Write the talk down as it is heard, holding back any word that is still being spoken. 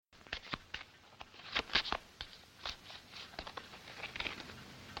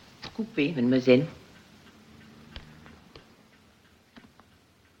Coupé, mademoiselle.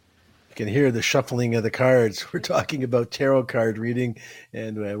 You can hear the shuffling of the cards. We're talking about tarot card reading,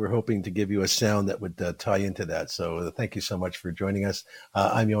 and we're hoping to give you a sound that would tie into that. So thank you so much for joining us.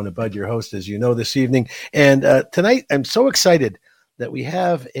 I'm Yonah Budd, your host, as you know, this evening. And tonight, I'm so excited that we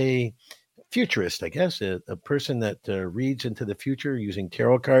have a futurist, I guess, a person that reads into the future using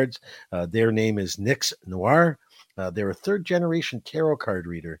tarot cards. Their name is Nyxx Noir. They're a third-generation tarot card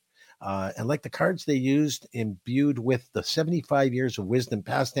reader. And like the cards they used, imbued with the 75 years of wisdom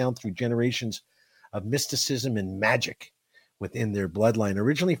passed down through generations of mysticism and magic within their bloodline.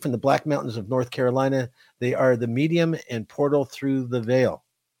 Originally from the Black Mountains of North Carolina, they are the medium and portal through the veil,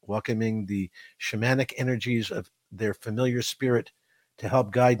 welcoming the shamanic energies of their familiar spirit to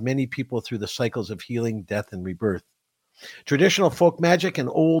help guide many people through the cycles of healing, death, and rebirth. Traditional folk magic and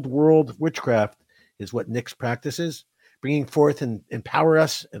old world witchcraft is what Nyxx practices, bringing forth and empower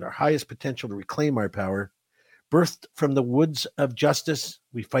us at our highest potential to reclaim our power. Birthed from the woods of justice,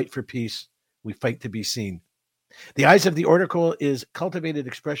 we fight for peace. We fight to be seen. The Eyes of the Oracle is cultivated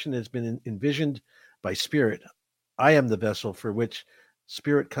expression that has been envisioned by Spirit. I am the vessel for which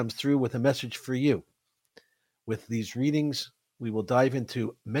Spirit comes through with a message for you. With these readings, we will dive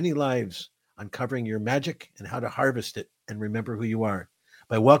into many lives, uncovering your magic and how to harvest it and remember who you are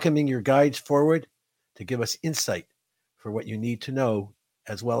by welcoming your guides forward to give us insight for what you need to know,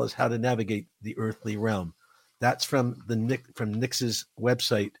 as well as how to navigate the earthly realm. That's from Nyxx's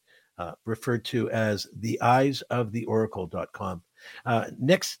website, referred to as theeyesoftheoracle.com.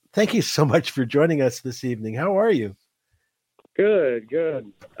 Nyxx, thank you so much for joining us this evening. How are you? Good.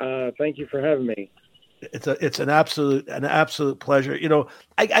 Thank you for having me. It's an absolute pleasure. You know,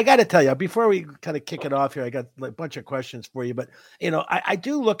 I got to tell you, before we kind of kick it off here, I got a bunch of questions for you. But you know, I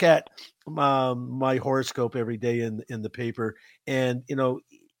do look at my horoscope every day in the paper, and you know,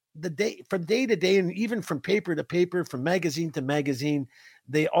 from day to day, and even from paper to paper, from magazine to magazine,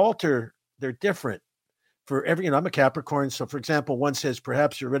 they alter. They're different. For every, I'm a Capricorn. So for example, one says,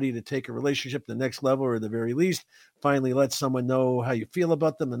 perhaps you're ready to take a relationship to the next level, or at the very least, finally let someone know how you feel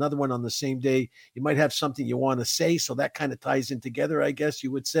about them. Another one on the same day, you might have something you want to say. So that kind of ties in together, I guess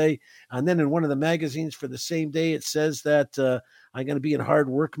you would say. And then in one of the magazines for the same day, it says that I'm going to be in hard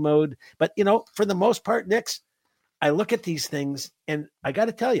work mode. But, you know, for the most part, Nyxx, I look at these things and I got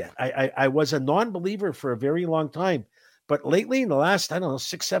to tell you, I was a non-believer for a very long time. But lately, in the last,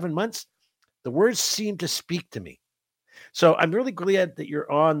 6-7 months, the words seem to speak to me. So I'm really glad that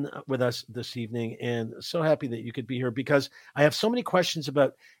you're on with us this evening, and so happy that you could be here, because I have so many questions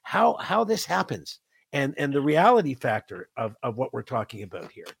about how this happens and the reality factor of what we're talking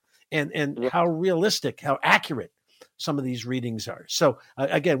about here, and how realistic, how accurate some of these readings are. So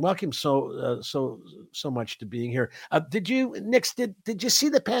again, welcome so much to being here. Nyxx, did you see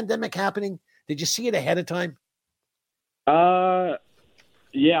the pandemic happening? Did you see it ahead of time?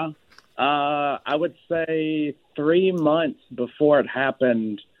 Yeah. I would say 3 months before it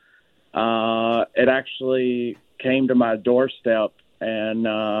happened, it actually came to my doorstep,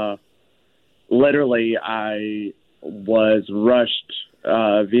 and literally I was rushed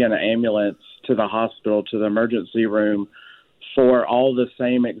via an ambulance to the hospital, to the emergency room, for all the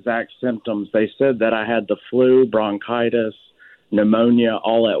same exact symptoms. They said that I had the flu, bronchitis, pneumonia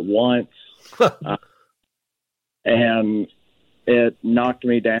all at once, and it knocked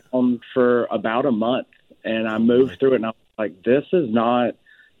me down for about a month, and I moved through it, and I was like, this is not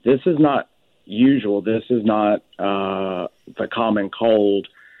usual. This is not the common cold.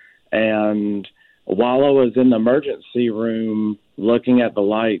 And while I was in the emergency room looking at the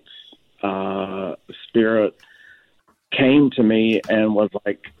lights, Spirit came to me and was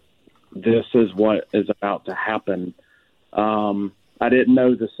like, this is what is about to happen. I didn't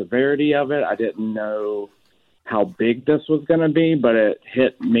know the severity of it. I didn't know how big this was going to be, but it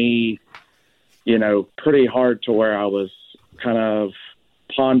hit me, pretty hard, to where I was kind of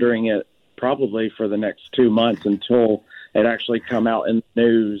pondering it probably for the next 2 months until it actually come out in the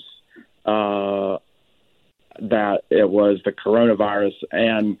news that it was the coronavirus.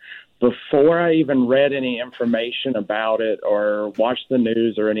 And before I even read any information about it or watched the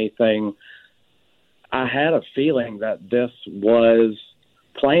news or anything, I had a feeling that this was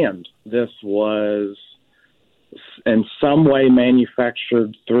planned. This was in some way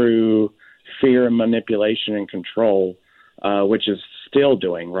manufactured through fear and manipulation and control, which is still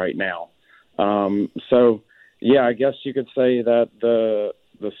doing right now. So, yeah, I guess you could say that the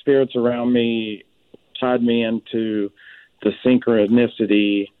spirits around me tied me into the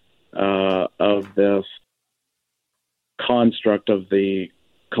synchronicity of this construct of the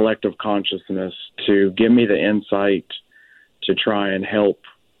collective consciousness to give me the insight to try and help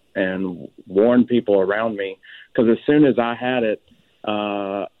and warn people around me. Because as soon as I had it,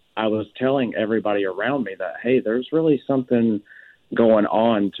 I was telling everybody around me that, hey, there's really something going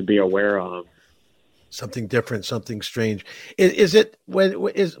on to be aware of. Something different, something strange. Is it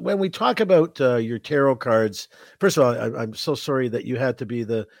when we talk about your tarot cards? First of all, I'm so sorry that you had to be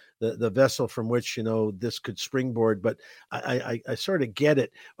the vessel from which this could springboard. But I sort of get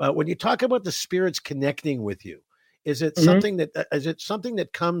it. When you talk about the spirits connecting with you, is it something that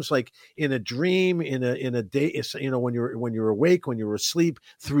comes like in a dream, in a day? When you're awake, when you're asleep,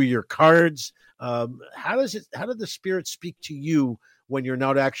 through your cards. How do the spirits speak to you when you're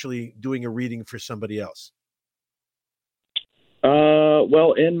not actually doing a reading for somebody else?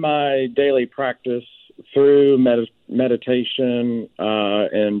 Well, in my daily practice, through meditation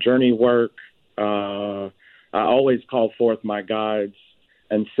and journey work, I always call forth my guides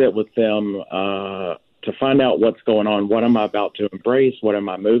and sit with them to find out what's going on. What am I about to embrace? What am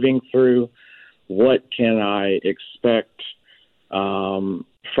I moving through? What can I expect from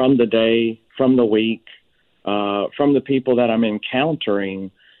the day, from the week, from the people that I'm encountering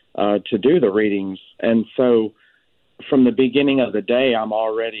to do the readings? And so from the beginning of the day, I'm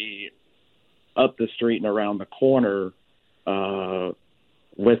already up the street and around the corner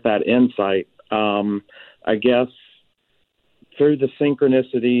with that insight. I guess through the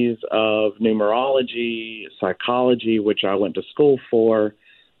synchronicities of numerology, psychology, which I went to school for,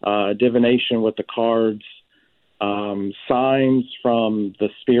 divination with the cards, signs from the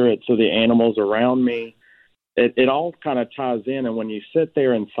spirits of the animals around me, it all kind of ties in. And when you sit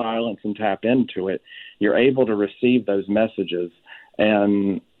there in silence and tap into it, you're able to receive those messages.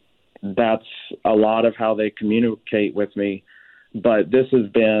 And that's a lot of how they communicate with me. But this has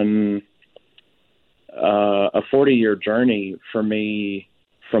been a 40-year journey for me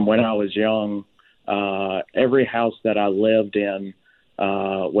from when I was young. Every house that I lived in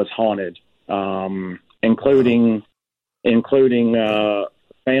was haunted, including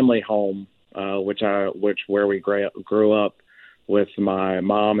family home, where we grew up with my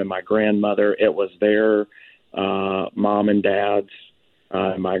mom and my grandmother. It was their mom and dad's,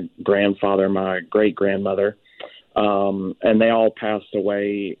 my grandfather, my great grandmother, and they all passed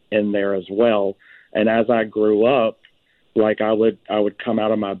away in there as well. And as I grew up, like I would come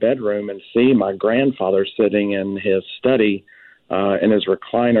out of my bedroom and see my grandfather sitting in his study in his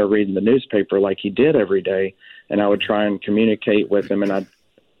recliner reading the newspaper like he did every day. And I would try and communicate with him, and I'd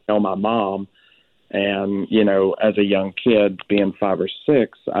tell my mom. And, as a young kid, being 5 or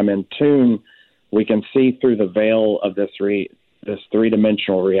 6, I'm in tune. We can see through the veil of this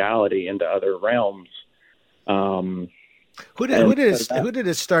three-dimensional reality into other realms. Who did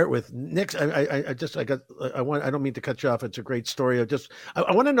it start with? Nyxx, I don't mean to cut you off. It's a great story.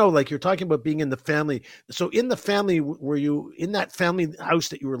 I want to know, like, you're talking about being in the family. So in the family, were you in that family house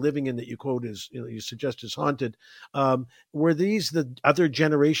that you were living in that you quote is, you suggest is haunted? Were these the other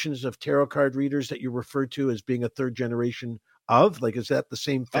generations of tarot card readers that you refer to as being a third generation of? Like, is that the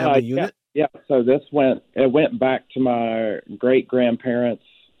same family unit? Yeah. So it went back to my great grandparents,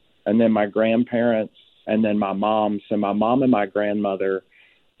 and then my grandparents, and then my mom. So my mom and my grandmother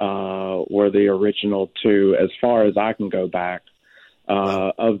were the original two, as far as I can go back,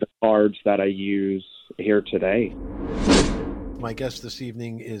 of the cards that I use here today. My guest this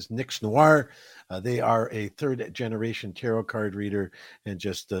evening is Nyxx Noir. They are a third-generation tarot card reader and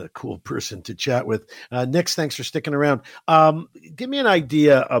just a cool person to chat with. Nyxx, thanks for sticking around. Give me an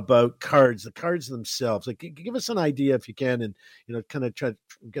idea about cards, the cards themselves. Like, give us an idea if you can, and kind of try to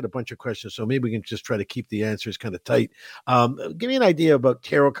get a bunch of questions. So maybe we can just try to keep the answers kind of tight. Give me an idea about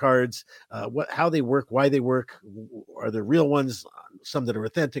tarot cards, how they work, why they work. Are there real ones? Some that are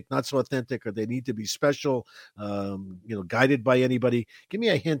authentic, not so authentic, or they need to be special? Guided by anybody? Give me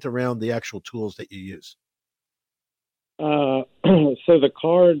a hint around the actual tools that you use. So the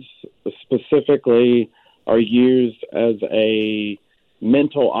cards specifically are used as a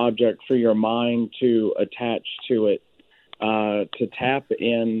mental object for your mind to attach to it, to tap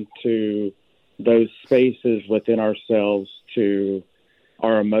into those spaces within ourselves, to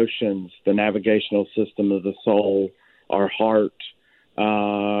our emotions, the navigational system of the soul, our heart.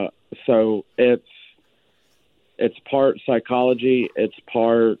 So it's part psychology, it's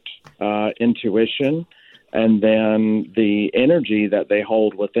part intuition, and then the energy that they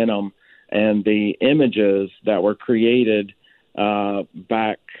hold within them, and the images that were created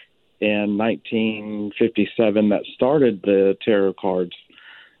back in 1957 that started the tarot cards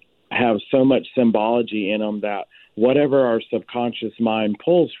have so much symbology in them that whatever our subconscious mind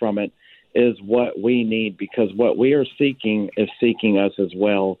pulls from it is what we need, because what we are seeking is seeking us as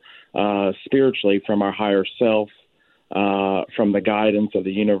well, spiritually, from our higher self, from the guidance of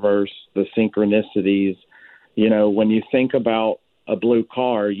the universe, the synchronicities. You know, when you think about a blue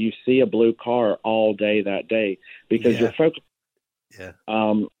car, you see a blue car all day that day because you're focused. Yeah.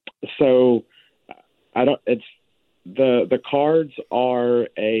 So it's the cards are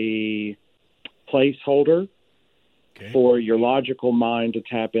a placeholder for your logical mind to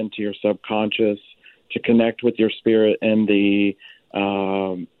tap into your subconscious, to connect with your spirit and the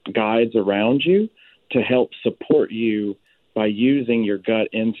guides around you to help support you by using your gut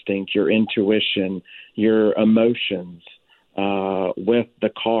instinct, your intuition, your emotions with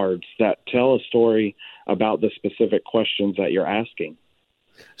the cards that tell a story about the specific questions that you're asking.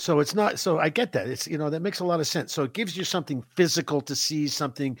 So it's not, so I get that. It's, that makes a lot of sense. So it gives you something physical to see,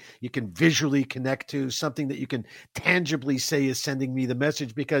 something you can visually connect to, something that you can tangibly say is sending me the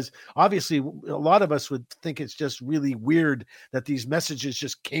message, because obviously a lot of us would think it's just really weird that these messages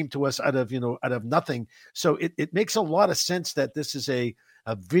just came to us out of nothing. So it makes a lot of sense that this is a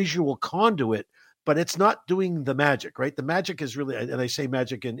visual conduit, but it's not doing the magic, right? The magic is really, and I say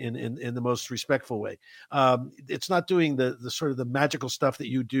magic in the most respectful way. It's not doing the sort of the magical stuff that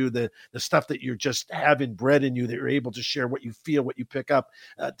you do, the stuff that you just have inbred in you, that you're able to share what you feel, what you pick up.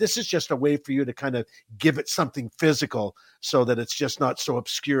 This is just a way for you to kind of give it something physical, so that it's just not so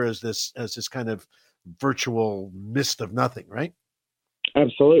obscure as this kind of virtual mist of nothing, right?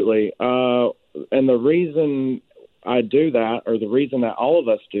 Absolutely. And the reason I do that, or the reason that all of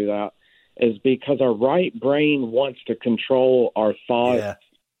us do that, is because our right brain wants to control our thoughts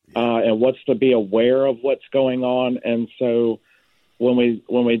and wants to be aware of what's going on. And so when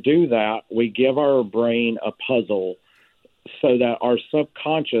we do that, we give our brain a puzzle so that our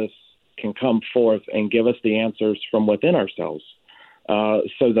subconscious can come forth and give us the answers from within ourselves.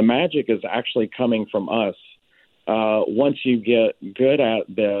 So the magic is actually coming from us. Once you get good at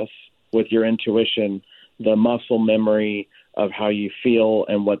this with your intuition, the muscle memory of how you feel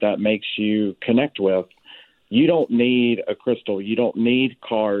and what that makes you connect with, you don't need a crystal. You don't need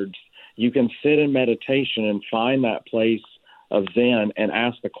cards. You can sit in meditation and find that place of Zen and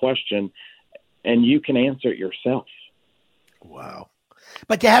ask the question, and you can answer it yourself. Wow.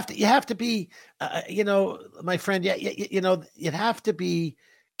 But you have to be, my friend, you'd have to be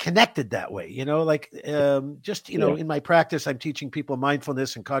connected that way, in my practice, I'm teaching people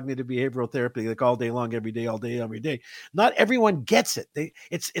mindfulness and cognitive behavioral therapy, like all day long, every day, all day, every day. Not everyone gets it.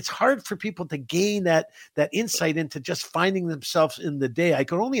 It's hard for people to gain that insight into just finding themselves in the day. I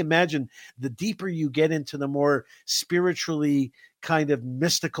can only imagine the deeper you get into the more spiritually kind of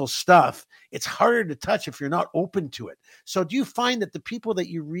mystical stuff, it's harder to touch if you're not open to it. So do you find that the people that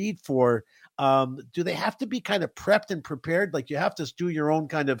you read for, do they have to be kind of prepped and prepared? Like you have to do your own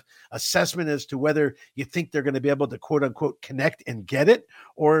kind of assessment as to whether you think they're going to be able to quote unquote connect and get it,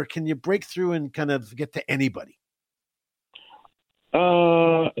 or can you break through and kind of get to anybody?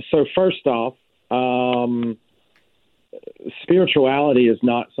 So first off, spirituality is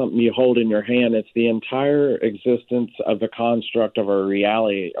not something you hold in your hand. It's the entire existence of the construct of our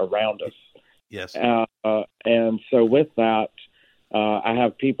reality around us. Yes. And so with that, I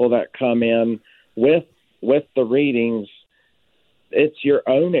have people that come in with the readings. It's your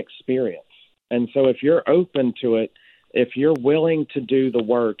own experience. And so if you're open to it, if you're willing to do the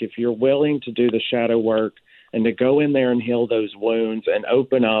work, if you're willing to do the shadow work and to go in there and heal those wounds and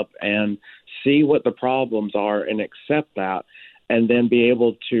open up and see what the problems are and accept that, and then be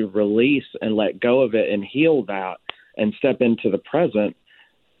able to release and let go of it and heal that and step into the present,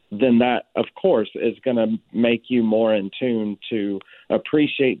 then that, of course, is going to make you more in tune to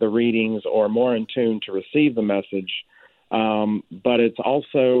appreciate the readings or more in tune to receive the message. But it's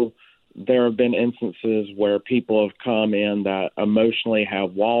also, there have been instances where people have come in that emotionally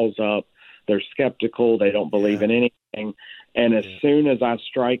have walls up. They're skeptical. They don't believe in anything. And as soon as I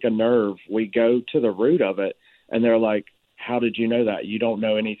strike a nerve, we go to the root of it. And they're like, how did you know that? You don't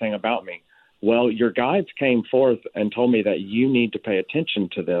know anything about me. Well, your guides came forth and told me that you need to pay attention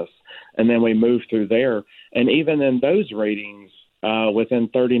to this. And then we move through there. And even in those readings, within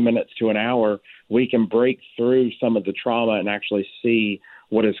 30 minutes to an hour, we can break through some of the trauma and actually see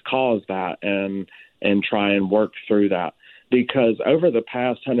what has caused that and try and work through that. Because over the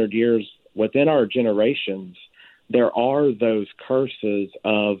past 100 years, within our generations, there are those curses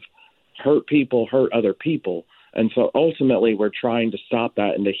of hurt people hurt other people. And so ultimately we're trying to stop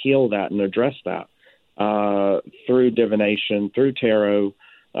that and to heal that and address that through divination, through tarot,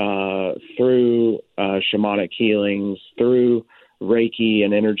 through shamanic healings, through Reiki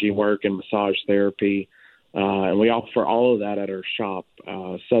and energy work and massage therapy. And we offer all of that at our shop,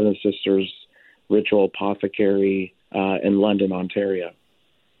 Southern Sisters Ritual Apothecary in London, Ontario.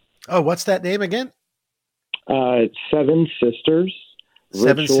 Oh, what's that name again? It's Seven Sisters.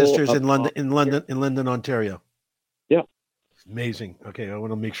 Seven Ritual Sisters of in London, Ontario. Yep. Amazing. Okay, I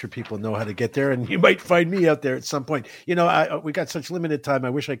want to make sure people know how to get there, and you might find me out there at some point. You know, we got such limited time. I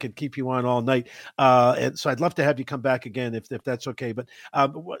wish I could keep you on all night, and so I'd love to have you come back again if that's okay. But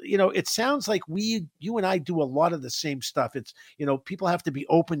you know, it sounds like you and I do a lot of the same stuff. It's, you know, people have to be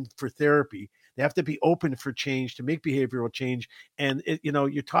open for therapy. They have to be open for change to make behavioral change, and you know,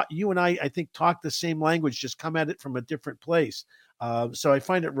 you and I think talk the same language, just come at it from a different place. So I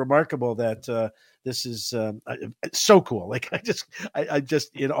find it remarkable that this is so cool. Like I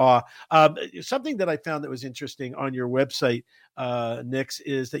just in awe. Something that I found that was interesting on your website, Nyxx,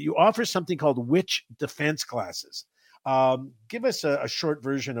 is that you offer something called witch defense classes. Give us a short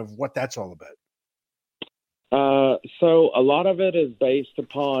version of what that's all about. So a lot of it is based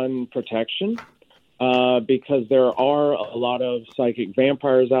upon protection, because there are a lot of psychic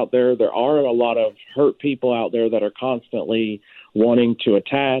vampires out there. There are a lot of hurt people out there that are constantly wanting to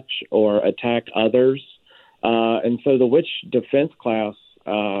attach or attack others. And so the witch defense class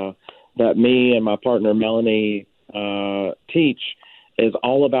that me and my partner Melanie teach is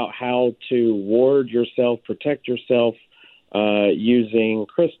all about how to ward yourself, protect yourself, using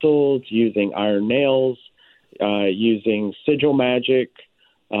crystals, using iron nails, using sigil magic,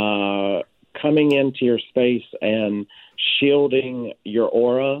 coming into your space and shielding your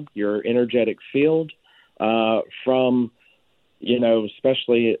aura, your energetic field, from, you know,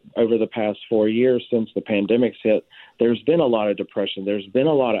 especially over the past 4 years since the pandemic's hit, there's been a lot of depression. There's been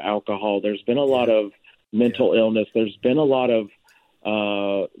a lot of alcohol. There's been a lot of mental illness. There's been a lot of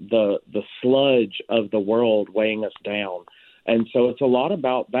the sludge of the world weighing us down. And so it's a lot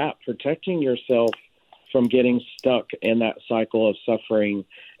about that, protecting yourself from getting stuck in that cycle of suffering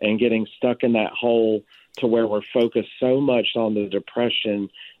and getting stuck in that hole to where we're focused so much on the depression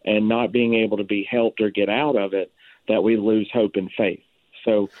and not being able to be helped or get out of it that we lose hope and faith.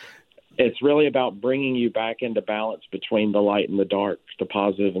 So it's really about bringing you back into balance between the light and the dark, the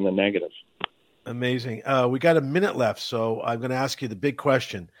positive and the negative. Amazing. We got a minute left, so I'm going to ask you the big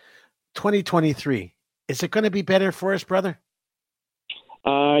question. 2023, is it going to be better for us, brother?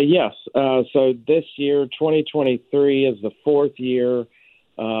 Yes. So this year, 2023, is the fourth year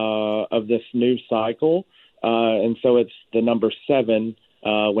of this new cycle. And so it's the number 7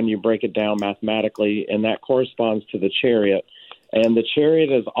 when you break it down mathematically, and that corresponds to the chariot. And the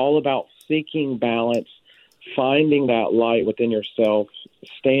chariot is all about seeking balance, finding that light within yourself,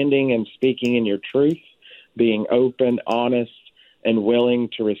 standing and speaking in your truth, being open, honest, and willing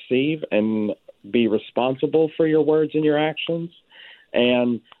to receive and be responsible for your words and your actions.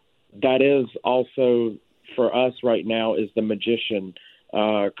 And that is also, for us right now, is the magician,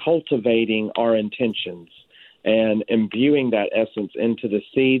 cultivating our intentions and imbuing that essence into the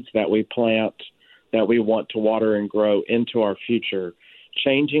seeds that we plant, that we want to water and grow into our future,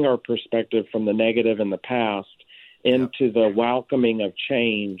 changing our perspective from the negative in the past into the welcoming of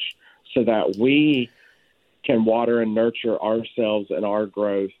change so that we can water and nurture ourselves and our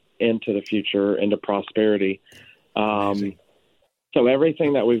growth into the future, into prosperity. So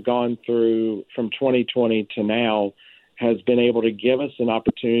everything that we've gone through from 2020 to now has been able to give us an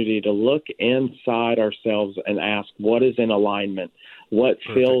opportunity to look inside ourselves and ask what is in alignment, what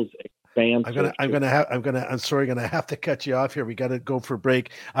feels expansive. I'm sorry, gonna have to cut you off here. We got to go for a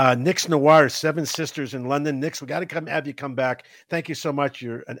break. Nyxx Noir, Seven Sisters in London. Nyxx, we got to have you come back. Thank you so much.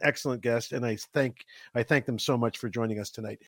 You're an excellent guest, and I thank them so much for joining us tonight.